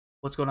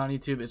What's going on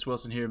YouTube? It's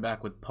Wilson here,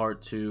 back with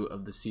part 2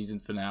 of the season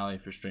finale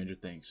for Stranger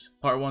Things.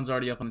 Part 1's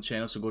already up on the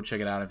channel, so go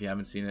check it out if you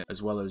haven't seen it,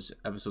 as well as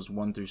episodes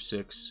 1 through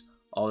 6.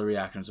 All the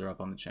reactions are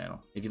up on the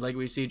channel. If you like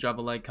what you see, drop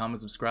a like,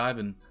 comment, subscribe,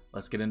 and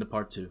let's get into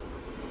part 2.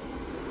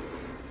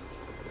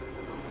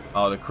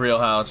 Oh, the Creel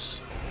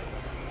house.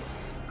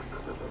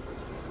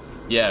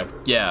 Yeah,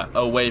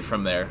 away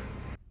from there.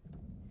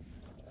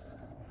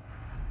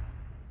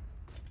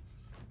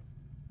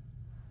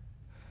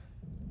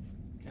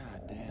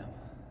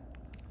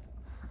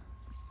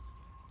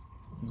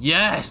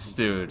 Yes,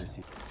 dude. What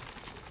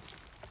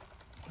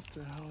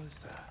the hell is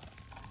that?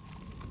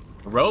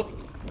 A rope?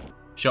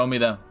 Show me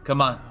them.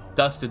 Come on,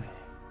 Dustin.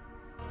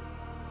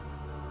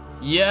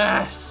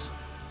 Yes.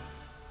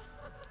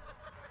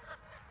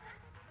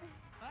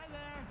 Hi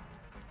there.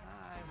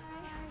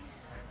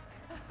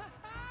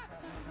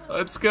 Hi.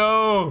 Let's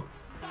go.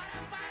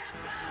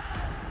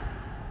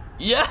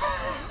 Yeah.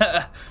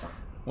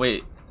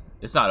 Wait,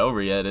 it's not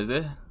over yet, is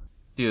it?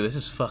 Dude, this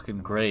is fucking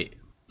great.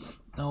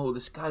 No,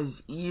 this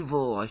guy's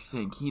evil, I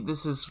think.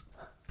 This is...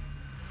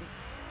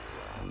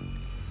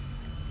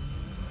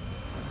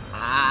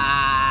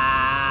 Ah!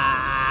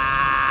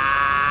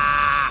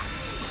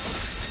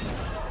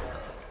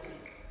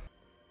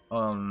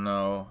 Oh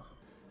no.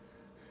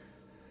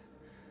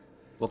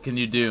 What can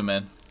you do,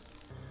 man?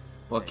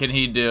 What can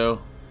he do?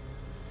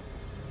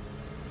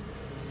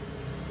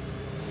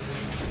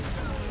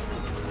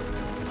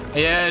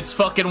 Yeah, it's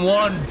fucking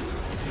one.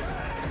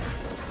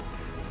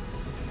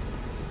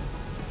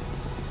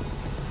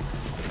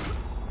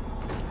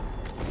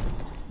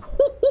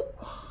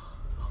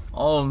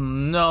 Oh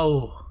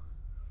no,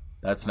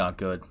 that's not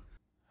good.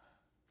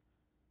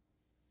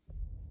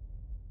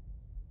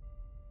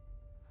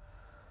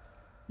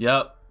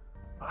 Yep,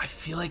 I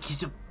feel like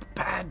he's a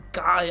bad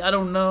guy. I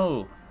don't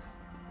know.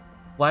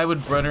 Why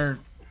would Brenner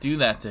do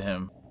that to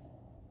him?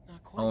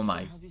 Oh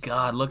my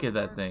god, look at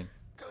that thing.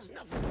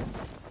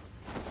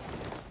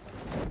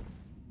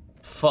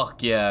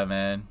 Fuck yeah,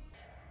 man.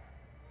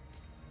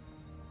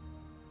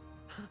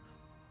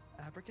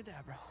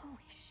 Abracadabra. Holy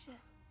shit.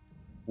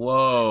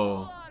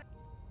 Whoa.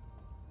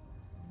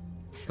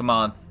 Come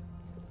on.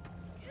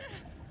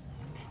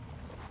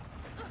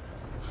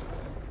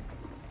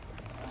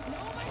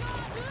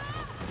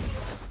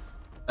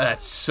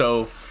 That's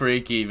so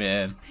freaky,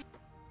 man.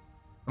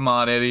 Come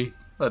on, Eddie.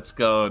 Let's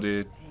go,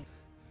 dude.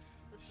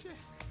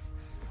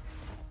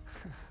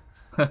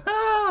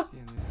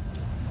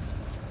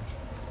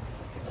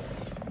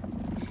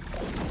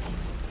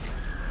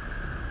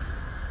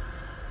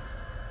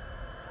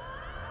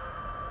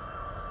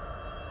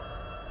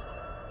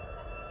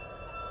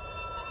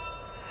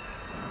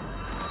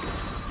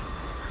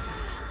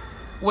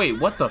 Wait,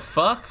 what the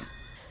fuck?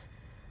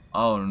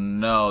 Oh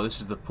no, this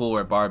is the pool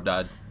where Barb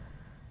died.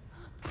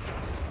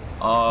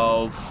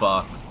 Oh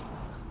fuck.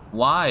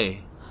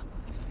 Why?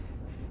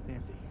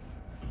 Nancy.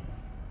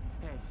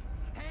 Hey.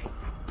 Hey.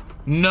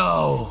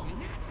 No.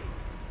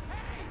 Hey.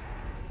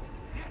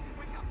 Nancy,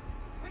 wake up.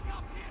 Wake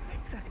up,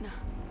 Nancy. Vecna.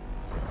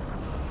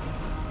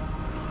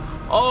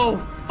 Oh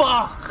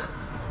fuck.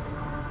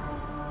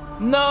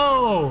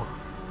 No.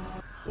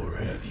 Or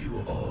have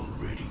you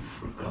already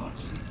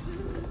forgotten?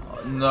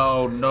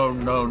 No.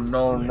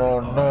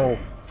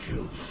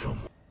 Killed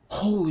someone.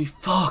 Holy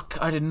fuck,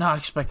 I did not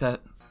expect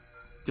that.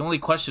 The only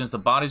question is the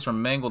bodies were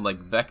mangled like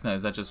Vecna.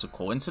 Is that just a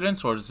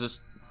coincidence, or does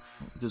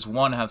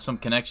one have some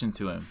connection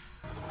to him?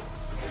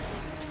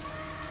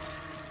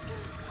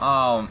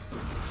 Oh,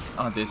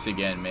 not this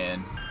again,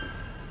 man.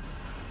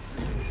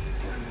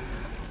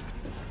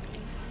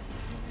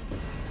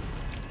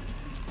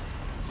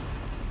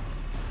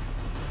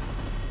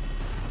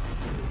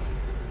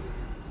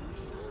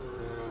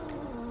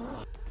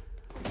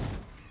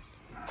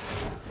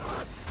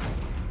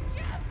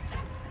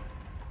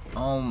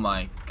 Oh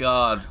my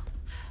god.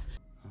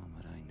 Oh,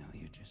 but I know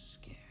you're just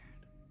scared.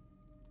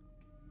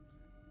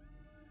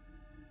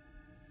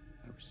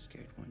 I was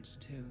scared once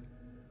too.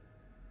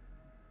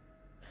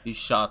 These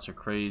shots are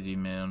crazy,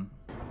 man.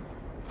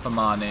 Come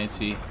on,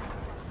 Nancy.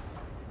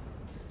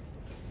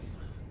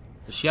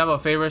 Does she have a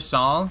favorite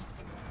song?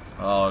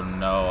 Oh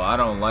no, I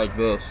don't like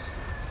this.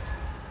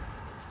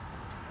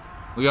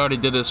 We already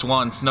did this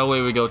once. No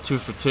way we go 2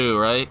 for 2,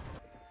 right?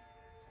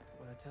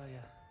 What'd I tell you?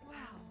 Wow.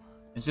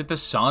 Is it the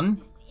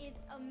sun? This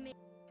is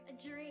a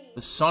dream.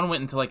 The sun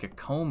went into like a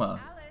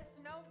coma. Alice,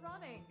 no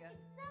running. So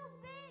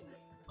big.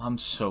 I'm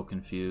so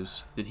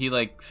confused. Did he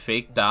like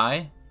fake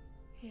die?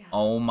 Yeah.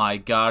 Oh my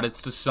god,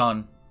 it's the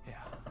sun. Yeah.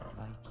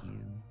 Like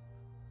you,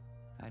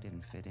 I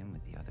didn't fit in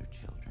with the other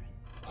children.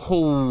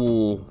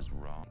 Oh. What was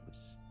wrong? It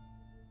was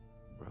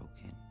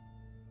broken.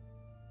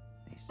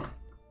 They said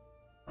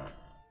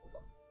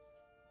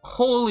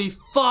Holy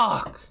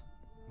fuck!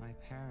 my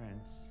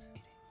parents.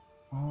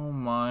 Oh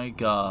my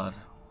god.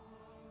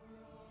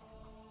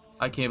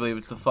 I can't believe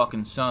it's the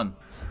fucking sun.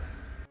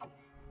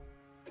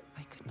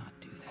 I could not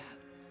do that.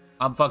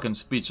 I'm fucking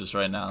speechless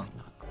right now.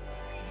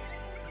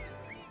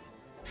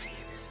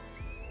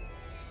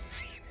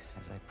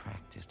 As I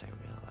practiced, I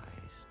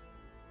realized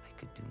I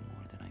could do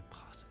more than I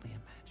possibly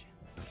imagined.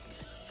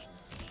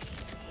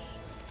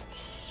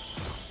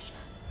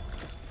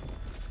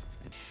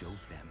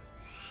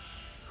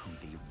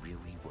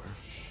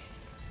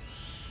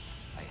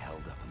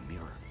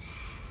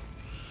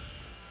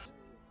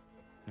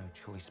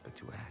 choice but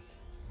to act.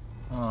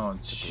 Oh,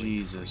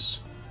 Jesus.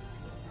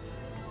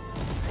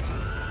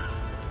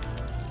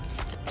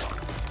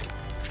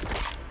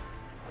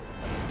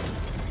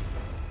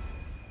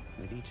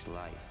 With each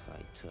life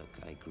I took,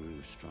 I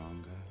grew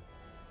stronger,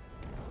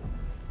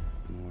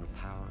 more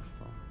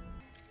powerful,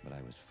 but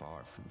I was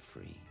far from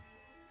free.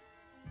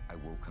 I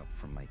woke up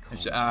from my coma.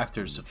 This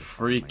actor's only to find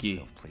freaky.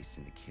 myself placed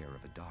in the care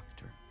of a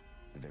doctor,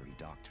 the very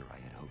doctor I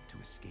had hoped to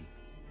escape.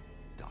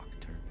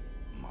 Dr.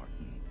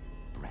 Martin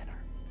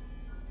Brenner.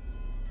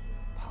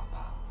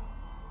 Papa.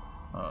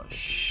 Oh, If the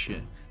shit.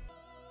 truth,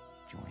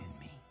 join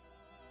me.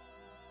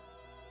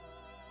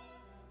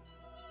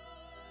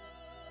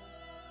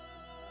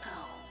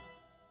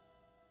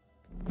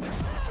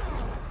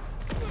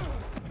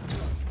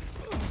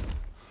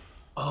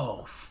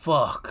 Oh,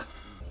 fuck.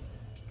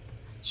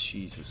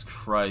 Jesus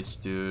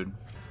Christ, dude.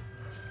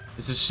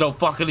 This is so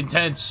fucking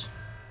intense.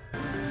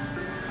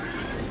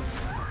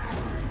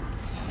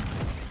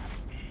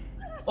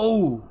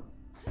 Oh.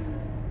 It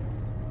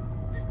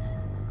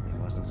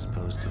wasn't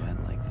supposed to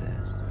end like this.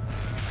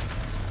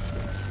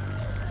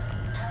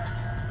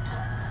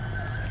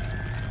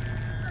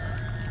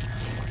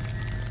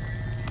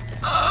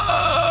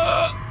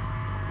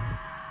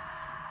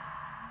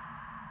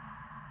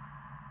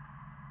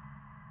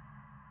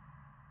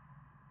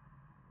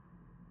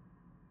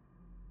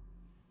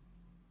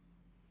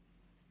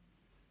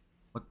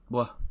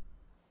 What?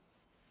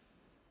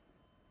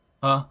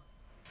 Huh?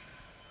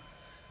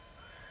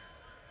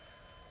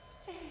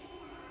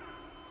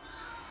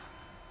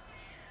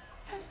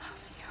 I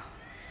love you.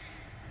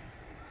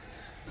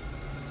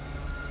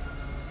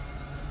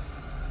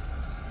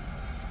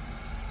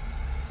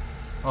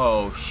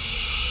 Oh,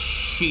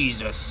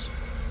 Jesus.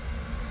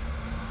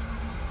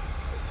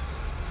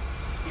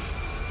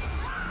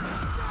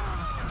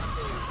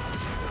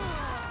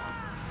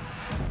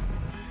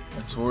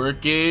 It's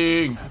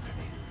working.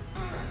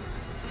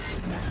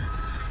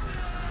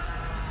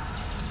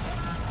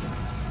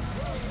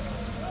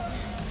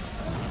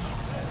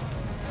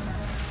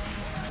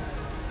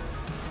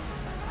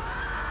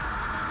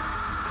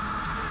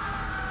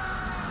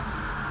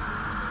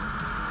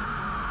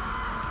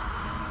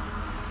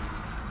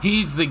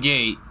 He's the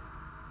gate.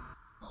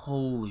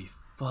 Holy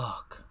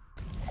fuck.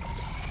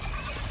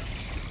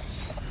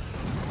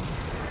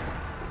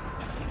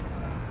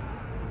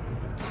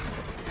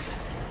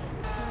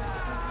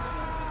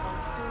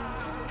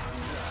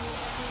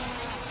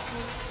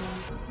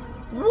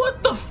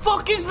 What the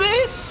fuck is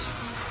this?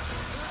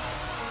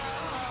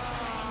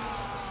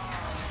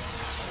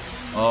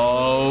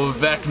 Oh,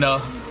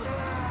 Vecna.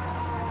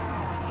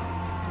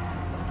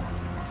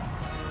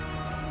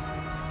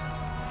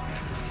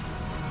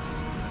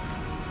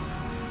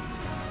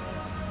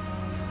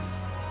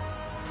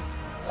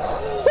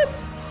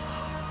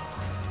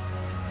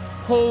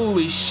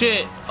 Holy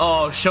shit.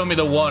 Oh, show me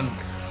the one.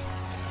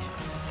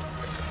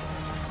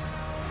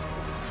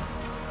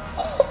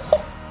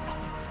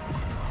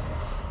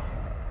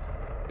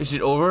 Is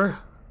it over?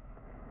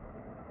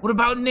 What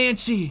about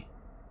Nancy?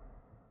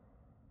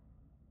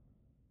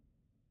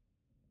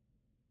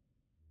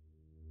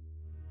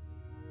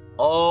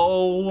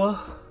 Oh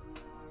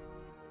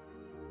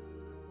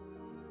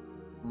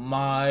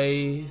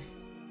my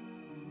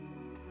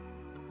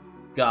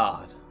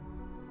God.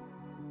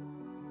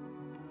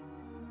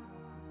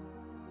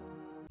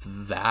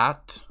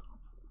 That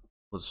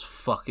was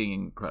fucking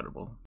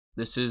incredible.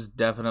 This is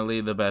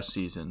definitely the best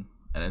season,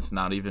 and it's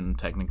not even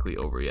technically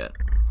over yet.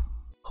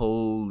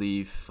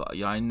 Holy fuck.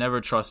 Yeah, I never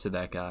trusted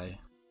that guy.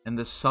 And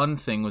the son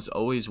thing was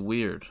always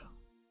weird.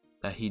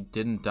 That he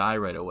didn't die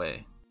right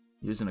away.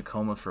 He was in a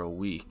coma for a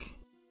week.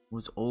 It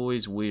was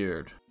always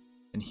weird.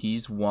 And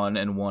he's one,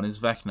 and one is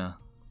Vecna.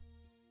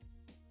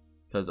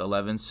 Because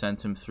 11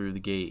 sent him through the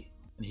gate.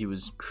 And he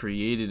was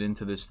created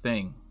into this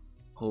thing.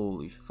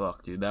 Holy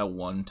fuck, dude. That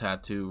one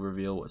tattoo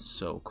reveal was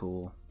so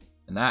cool.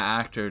 And that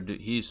actor,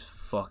 dude, he's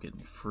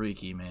fucking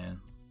freaky,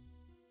 man.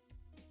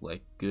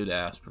 Like, good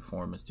ass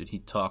performance, dude. He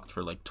talked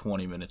for like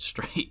 20 minutes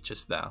straight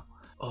just now.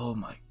 Oh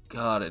my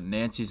God. And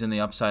Nancy's in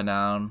the upside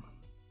down.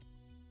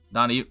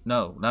 Not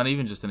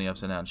even just in the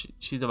upside down.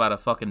 She's about to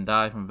fucking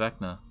die from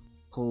Vecna.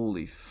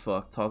 Holy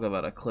fuck. Talk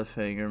about a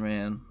cliffhanger,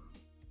 man.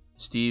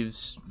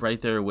 Steve's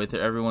right there with her.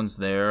 Everyone's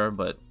there,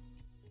 but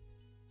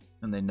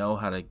and they know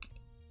how to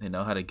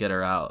get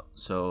her out.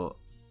 So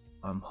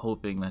I'm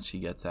hoping that she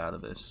gets out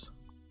of this.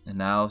 And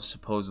now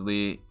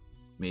supposedly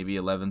maybe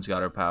 11's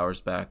got her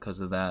powers back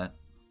because of that.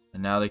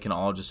 And now they can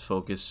all just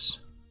focus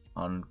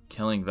on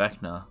killing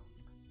Vecna.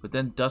 But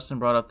then Dustin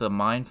brought up the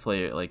Mind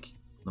Flayer. Like,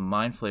 the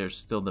Mind Flayer's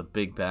still the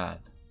big bad.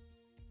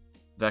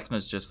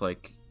 Vecna's just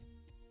like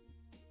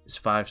his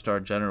 5-star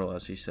general,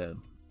 as he said.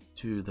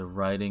 Dude, the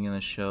writing in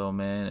the show,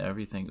 man,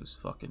 everything was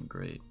fucking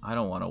great. I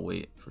don't want to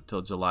wait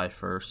till July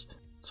 1st.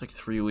 It's like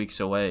 3 weeks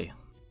away.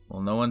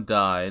 Well, no one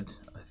died.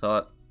 I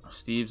thought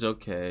Steve's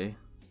okay.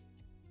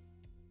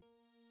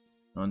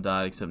 No one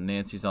died except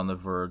Nancy's on the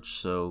verge,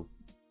 so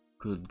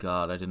good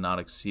God, I did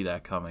not see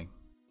that coming.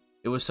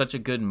 It was such a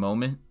good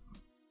moment.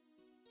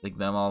 Like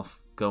them all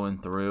going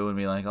through and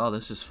be like, oh,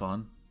 this is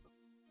fun.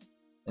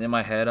 And in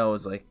my head, I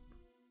was like,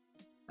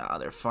 ah,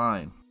 they're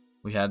fine.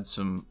 We had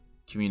some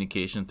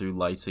communication through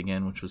lights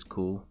again, which was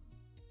cool.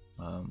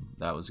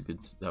 That was a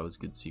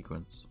good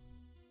sequence.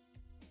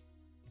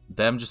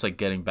 Them just like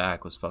getting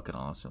back was fucking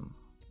awesome.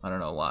 I don't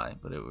know why,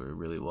 but it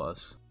really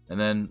was. And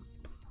then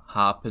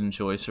Hop and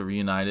Joyce are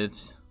reunited.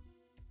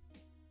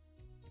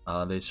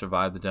 They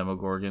survived the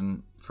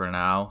Demogorgon for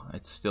now.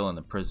 It's still in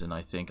the prison,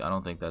 I think. I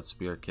don't think that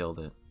spear killed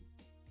it.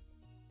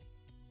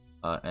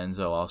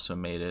 Enzo also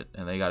made it,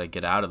 and they gotta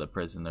get out of the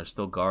prison. There's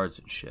still guards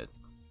and shit.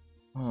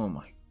 Oh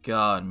my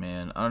god,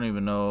 man. I don't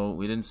even know.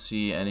 We didn't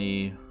see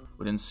any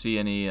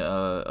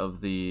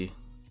of the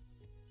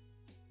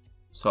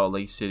Salt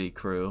Lake City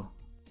crew.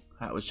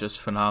 That was just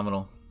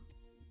phenomenal.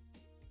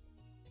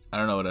 I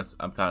don't know what that's.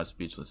 I'm kind of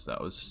speechless. That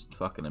was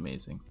fucking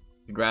amazing.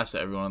 Congrats to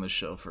everyone on the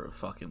show for a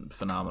fucking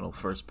phenomenal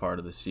first part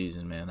of the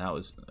season, man. That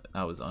was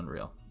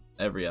unreal.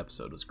 Every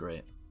episode was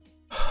great.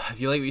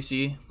 If you like what you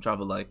see, drop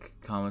a like,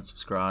 comment,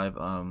 subscribe.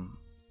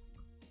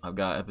 I've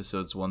got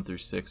episodes 1 through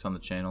 6 on the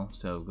channel,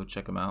 so go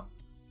check them out.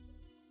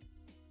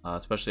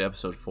 Especially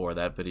episode 4.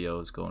 That video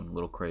is going a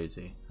little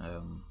crazy.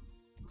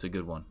 It's a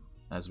good one,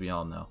 as we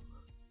all know.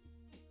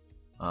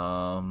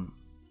 And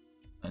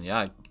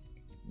yeah,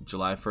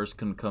 July 1st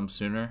couldn't come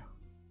sooner.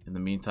 In the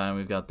meantime,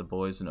 we've got the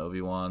boys and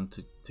Obi-Wan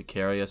to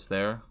carry us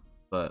there.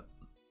 But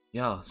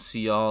yeah, I'll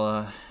see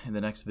y'all in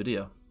the next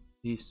video.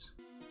 Peace.